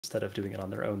instead of doing it on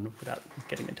their own without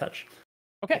getting in touch.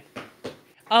 Okay.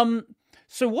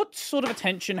 So what sort of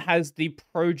attention has the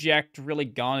project really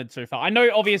garnered so far? I know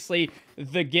obviously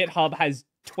the GitHub has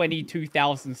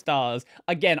 22,000 stars.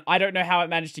 Again, I don't know how it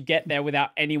managed to get there without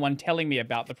anyone telling me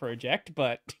about the project,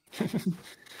 but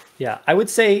Yeah, I would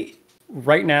say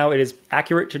right now it is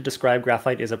accurate to describe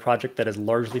Graphite as a project that has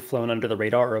largely flown under the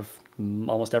radar of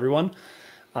almost everyone.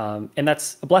 And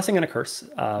that's a blessing and a curse.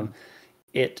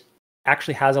 It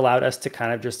actually has allowed us to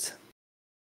kind of just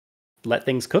let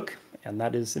things cook. And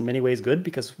that is in many ways good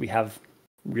because we have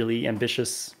really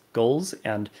ambitious goals.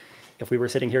 And if we were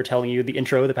sitting here telling you the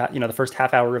intro, the first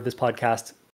half hour of this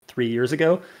podcast 3 years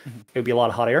ago, it would be a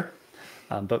lot of hot air.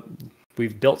 But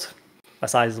we've built a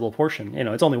sizable portion.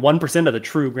 It's only 1% of the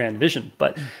true grand vision,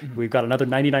 but we've got another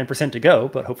 99% to go.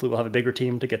 But hopefully we'll have a bigger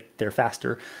team to get there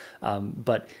faster.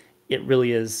 But it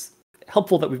really is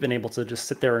helpful that we've been able to just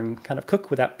sit there and kind of cook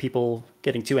without people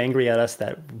getting too angry at us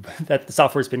that the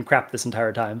software's been crap this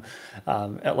entire time.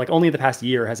 Like only the past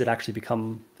year has it actually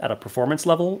become at a performance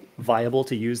level viable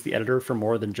to use the editor for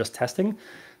more than just testing.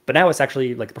 But now it's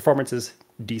actually like the performance is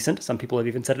decent. Some people have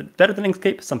even said it's better than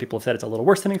Inkscape. Some people have said it's a little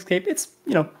worse than Inkscape. It's,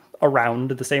 around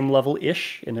the same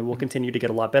level-ish, and it will continue to get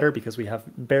a lot better because we have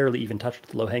barely even touched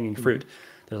the low-hanging fruit.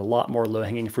 There's a lot more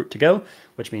low-hanging fruit to go,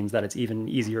 which means that it's even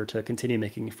easier to continue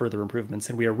making further improvements.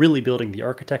 And we are really building the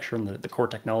architecture and the core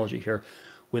technology here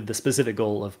with the specific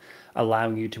goal of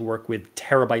allowing you to work with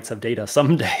terabytes of data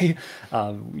someday.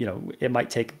 It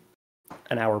might take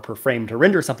an hour per frame to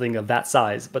render something of that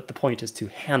size, but the point is to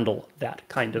handle that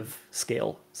kind of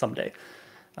scale someday.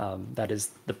 That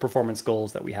is the performance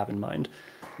goals that we have in mind.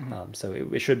 So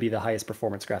it should be the highest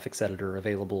performance graphics editor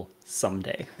available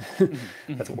someday.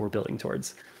 That's what we're building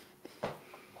towards.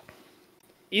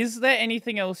 Is there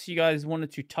anything else you guys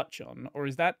wanted to touch on? Or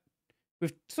is that...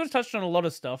 We've sort of touched on a lot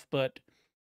of stuff, but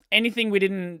anything we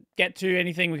didn't get to,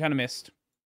 anything we kind of missed?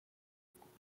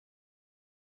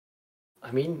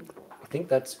 I mean, I think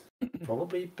that's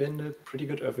probably been a pretty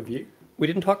good overview. We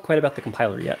didn't talk quite about the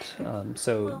compiler yet.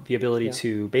 So the ability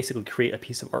to basically create a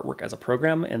piece of artwork as a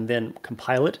program and then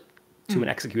compile it to an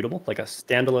executable, like a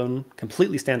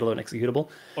completely standalone executable.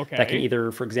 Okay. That can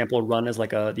either, for example, run as like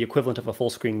the equivalent of a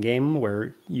full screen game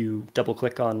where you double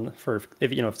click on, if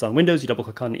it's on Windows, you double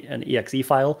click on an exe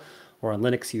file, or on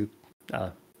Linux, you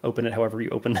open it however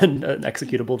you open an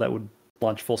executable that would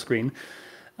launch full screen.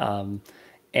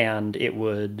 And it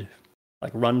would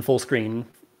like run full screen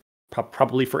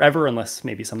probably forever, unless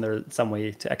maybe some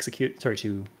way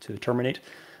to terminate.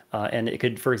 And it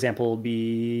could, for example,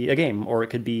 be a game, or it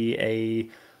could be a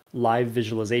live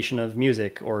visualization of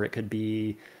music, or it could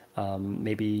be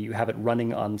maybe you have it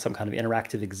running on some kind of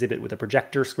interactive exhibit with a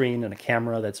projector screen and a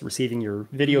camera that's receiving your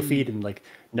video feed and like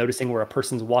noticing where a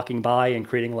person's walking by and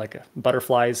creating like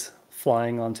butterflies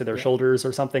flying onto their shoulders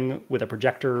or something with a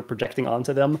projector projecting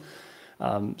onto them.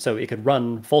 So it could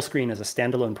run full screen as a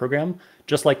standalone program,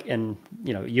 just like in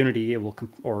Unity, it will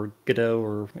or Godot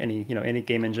or any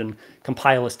game engine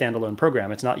compile a standalone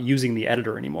program. It's not using the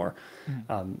editor anymore.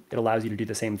 It allows you to do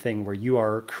the same thing where you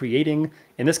are creating.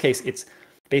 In this case, it's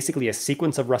basically a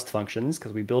sequence of Rust functions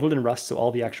because we build it in Rust, so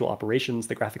all the actual operations,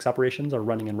 the graphics operations, are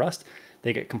running in Rust.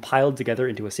 They get compiled together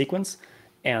into a sequence,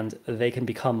 and they can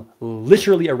become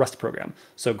literally a Rust program.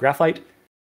 So Graphite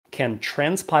can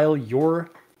transpile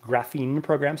your Graphene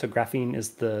program. So Graphene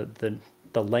is the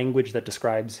language that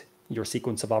describes your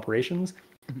sequence of operations,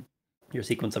 your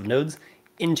sequence of nodes,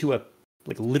 into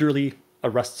literally a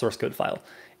Rust source code file.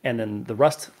 And then the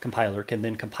Rust compiler can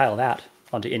then compile that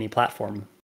onto any platform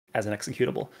as an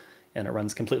executable. And it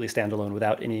runs completely standalone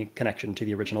without any connection to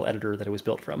the original editor that it was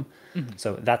built from.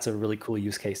 So that's a really cool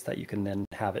use case that you can then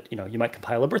have it. You might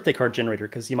compile a birthday card generator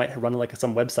because you might run like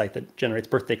some website that generates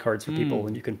birthday cards for people,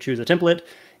 and you can choose a template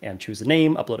and choose a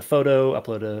name, upload a photo,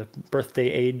 upload a birthday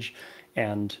age,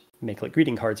 and make like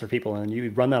greeting cards for people. And you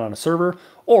run that on a server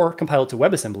or compile it to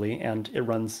WebAssembly, and it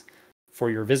runs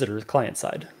for your visitors client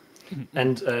side.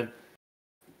 And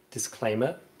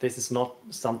disclaimer, this is not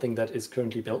something that is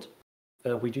currently built.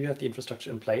 We do have the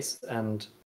infrastructure in place, and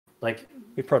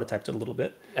we prototyped it a little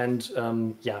bit. And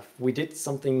we did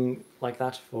something like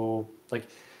that for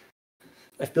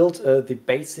I've built the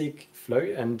basic flow,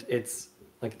 and it's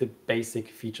like the basic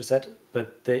feature set,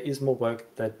 but there is more work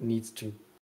that needs to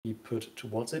be put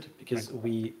towards it because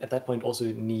we at that point also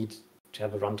need to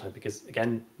have a runtime, because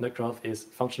again, NerdGraph is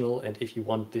functional, and if you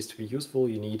want this to be useful,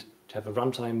 you need to have a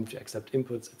runtime to accept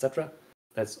inputs, etc.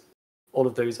 All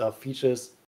of those are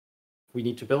features we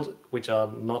need to build, which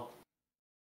are not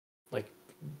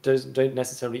don't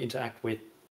necessarily interact with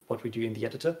what we do in the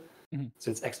editor.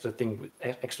 So it's extra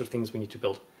things we need to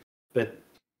build. But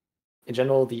in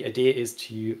general, the idea is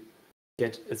to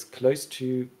get as close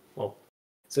to, well,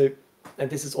 so, and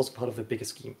this is also part of the bigger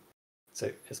scheme.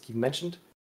 So as Keith mentioned,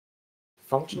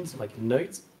 functions like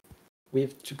nodes, we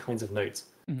have two kinds of nodes.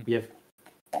 We have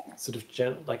sort of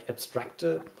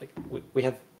abstractor, we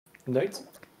have nodes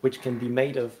which can be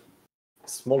made of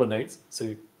smaller nodes.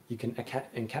 So you can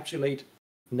encapsulate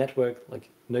node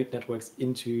networks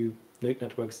into node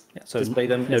networks, so display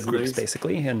them node as groups nodes.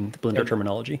 basically in the Blender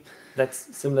terminology.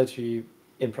 That's similar to,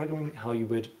 in programming, how you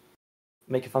would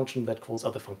make a function that calls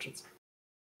other functions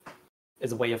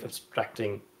as a way of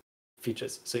abstracting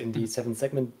features. So in the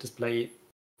 7-segment display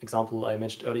example I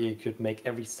mentioned earlier, you could make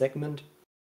every segment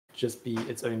just be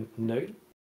its own node,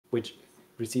 which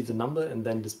receives a number and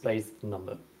then displays the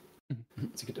number.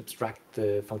 So you could abstract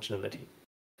the functionality.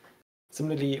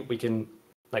 Similarly, we can,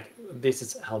 this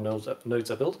is how nodes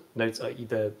are built. Nodes are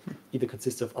either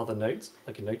consist of other nodes,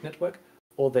 like a node network,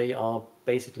 or they are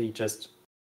basically just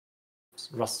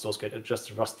Rust source code, just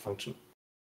a Rust function.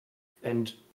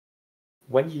 And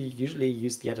when you usually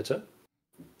use the editor,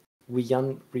 we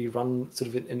run sort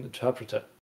of an interpreter.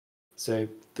 So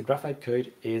the Graphite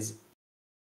code is,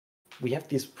 we have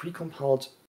these precompiled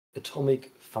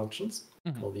atomic functions,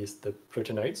 call these the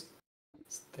protonodes.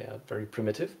 They are very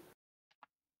primitive,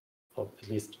 or at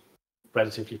least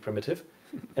relatively primitive.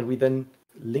 And we then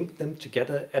link them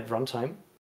together at runtime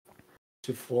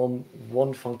to form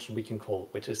one function we can call,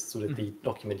 which is sort of the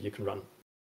document you can run.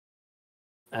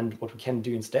 And what we can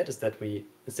do instead is that we,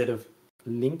 instead of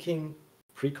linking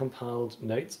precompiled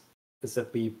nodes, is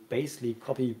that we basically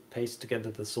copy paste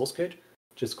together the source code,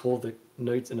 just call the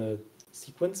nodes in a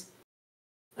sequence,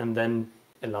 and then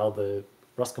allow the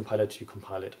Rust compiler to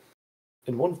compile it.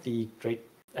 And one of the great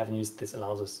avenues this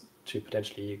allows us to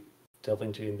potentially delve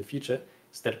into in the future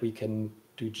is that we can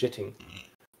do jitting.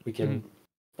 We can,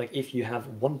 if you have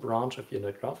one branch of your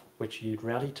node graph, which you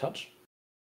rarely touch,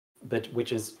 but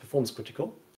which is performance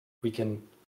critical, we can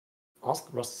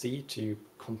ask rustc to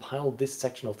compile this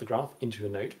section of the graph into a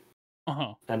node.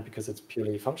 And because it's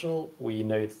purely functional, we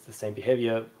know it's the same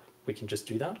behavior, we can just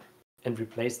do that and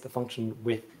replace the function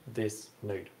with this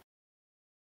node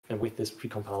and with this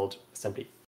precompiled assembly.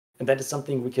 And that is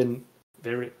something we can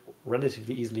very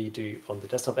relatively easily do on the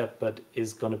desktop app, but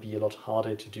is going to be a lot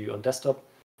harder to do on desktop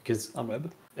because on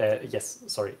web. Yes,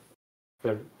 sorry,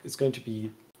 but it's going to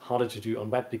be harder to do on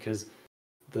web because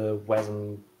the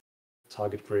WASM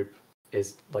target group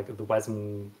is the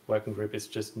WASM working group is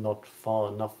just not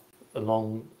far enough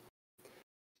along,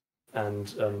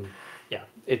 and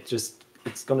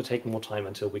it's going to take more time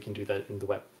until we can do that in the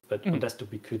web. But on desktop,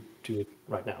 we could do it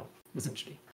right now,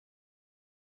 essentially.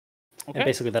 Okay. And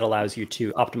basically, that allows you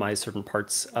to optimize certain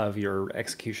parts of your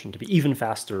execution to be even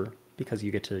faster because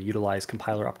you get to utilize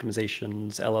compiler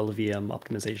optimizations, LLVM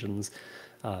optimizations,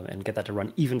 and get that to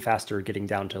run even faster, getting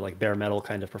down to bare metal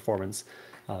kind of performance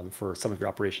for some of your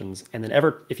operations. And then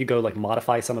if you go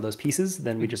modify some of those pieces,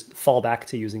 then we just fall back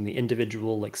to using the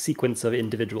individual sequence of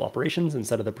individual operations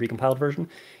instead of the precompiled version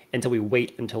until we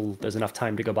wait until there's enough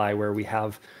time to go by where we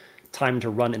have time to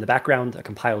run in the background a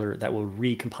compiler that will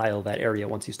recompile that area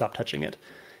once you stop touching it.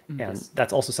 And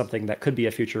that's also something that could be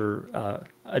a future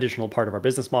additional part of our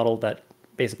business model, that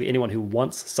basically anyone who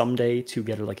wants someday to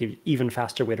get an even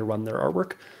faster way to run their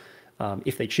artwork,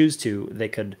 if they choose to, they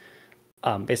could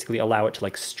basically allow it to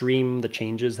stream the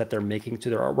changes that they're making to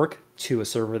their artwork to a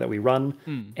server that we run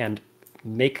and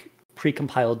make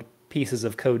precompiled pieces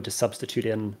of code to substitute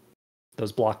in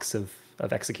those blocks of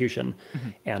execution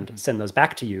and send those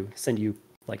back to you, send you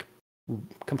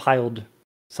compiled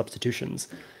substitutions.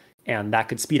 And that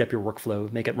could speed up your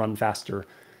workflow, make it run faster.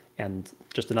 And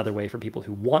just another way for people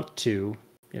who want to,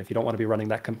 if you don't want to be running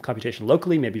that computation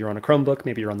locally, maybe you're on a Chromebook,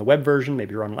 maybe you're on the web version,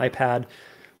 maybe you're on an iPad,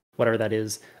 whatever that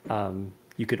is,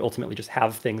 you could ultimately just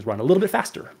have things run a little bit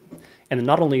faster. And then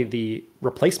not only the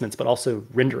replacements, but also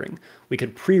rendering. We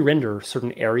could pre-render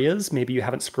certain areas. Maybe you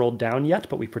haven't scrolled down yet,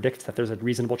 but we predict that there's a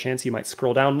reasonable chance you might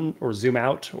scroll down or zoom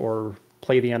out or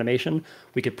play the animation.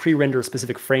 We could pre-render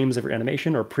specific frames of your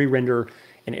animation or pre-render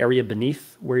an area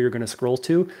beneath where you're going to scroll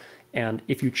to. And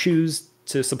if you choose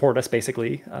to support us,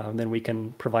 basically, then we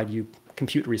can provide you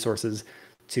compute resources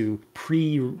to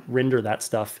pre-render that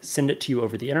stuff, send it to you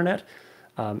over the internet,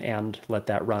 and let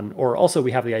that run. Or also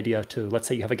we have the idea to, let's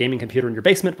say you have a gaming computer in your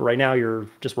basement, but right now you're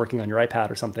just working on your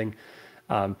iPad or something.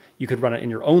 You could run it in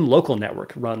your own local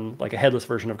network, run a headless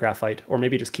version of Graphite, or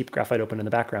maybe just keep Graphite open in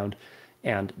the background.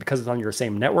 And because it's on your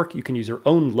same network, you can use your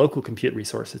own local compute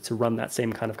resources to run that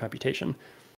same kind of computation.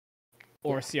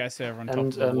 Or a CI server on top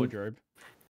of the wardrobe.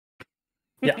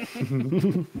 Yeah,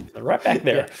 right back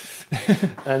there. Yeah.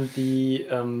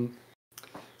 And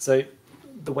so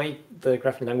the way the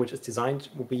Graphite language is designed,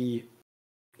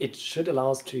 it should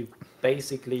allow us to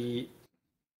basically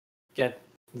get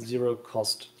zero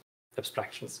cost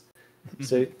abstractions.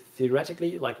 So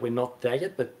theoretically, like, we're not there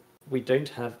yet, but we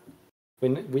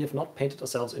have not painted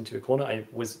ourselves into a corner. I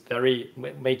was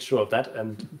made sure of that,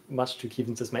 and much to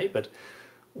Kevin's dismay, but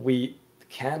we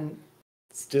can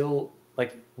still,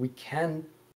 like, we can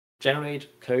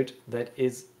generate code that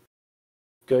is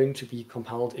going to be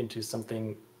compiled into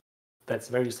something that's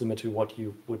very similar to what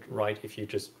you would write if you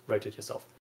just wrote it yourself,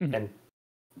 and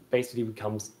basically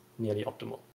becomes nearly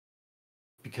optimal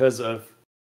because of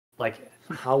like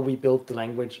how we build the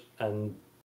language and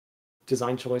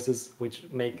design choices, which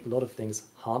make a lot of things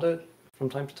harder from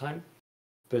time to time.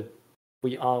 But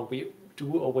we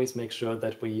do always make sure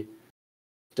that we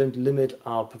don't limit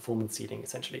our performance ceiling,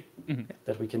 essentially.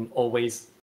 That we can always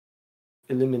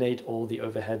eliminate all the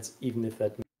overheads, even if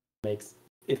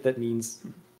that means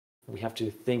we have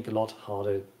to think a lot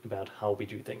harder about how we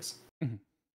do things.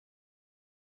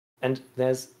 And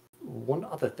there's one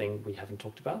other thing we haven't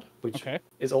talked about, which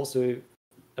is also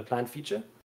a planned feature.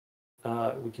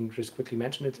 We can just quickly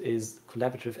mention it, is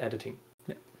collaborative editing.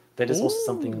 That is also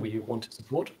something we want to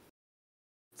support.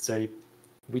 So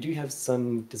we do have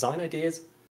some design ideas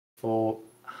for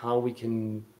how we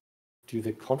can do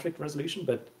the conflict resolution,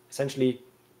 but essentially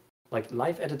like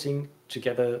live editing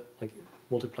together, like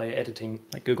multiplayer editing.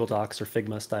 Like Google Docs or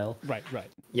Figma style. Right.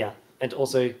 Yeah, and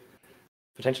also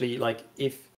potentially like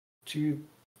if two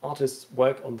artists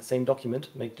work on the same document,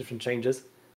 make different changes,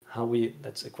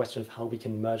 that's a question of how we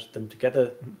can merge them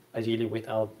together, ideally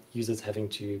without users having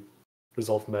to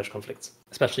resolve merge conflicts.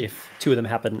 Especially if two of them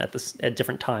happen at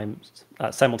different times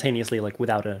simultaneously, like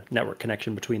without a network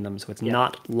connection between them. So it's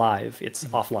not live, it's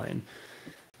offline.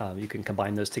 You can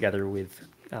combine those together with,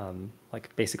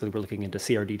 like basically we're looking into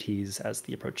CRDTs as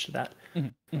the approach to that.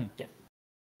 Yeah.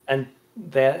 And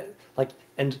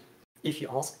and if you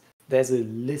ask, there's a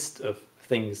list of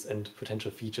things and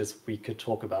potential features we could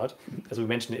talk about. As we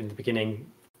mentioned in the beginning,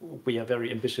 we are very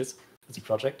ambitious as a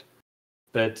project.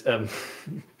 But I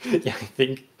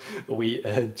think we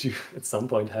do at some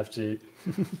point have to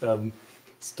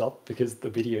stop because the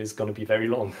video is going to be very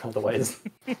long otherwise.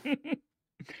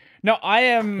 No, I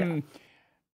am.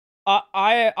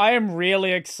 I am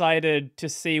really excited to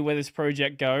see where this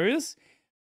project goes.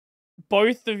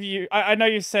 Both of you, I know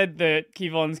you said that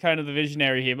Kivon's kind of the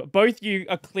visionary here, but both you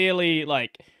are clearly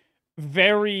like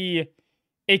very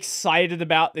excited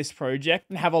about this project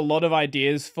and have a lot of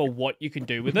ideas for what you can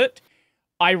do with it.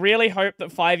 I really hope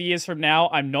that 5 years from now,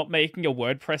 I'm not making a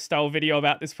WordPress style video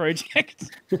about this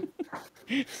project.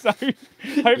 So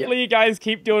hopefully you guys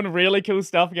keep doing really cool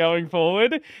stuff going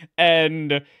forward.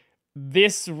 And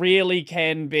this really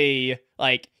can be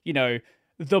like, you know,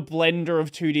 the blender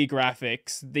of 2D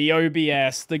graphics, the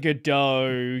OBS, the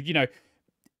Godot, you know,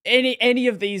 any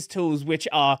of these tools which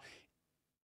are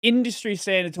industry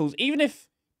standard tools, even if,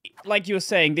 like you were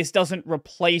saying, this doesn't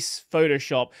replace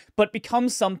Photoshop, but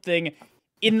becomes something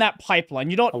in that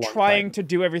pipeline. You're not trying to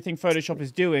do everything Photoshop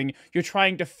is doing. You're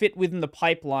trying to fit within the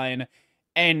pipeline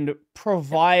and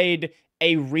provide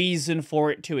a reason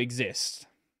for it to exist.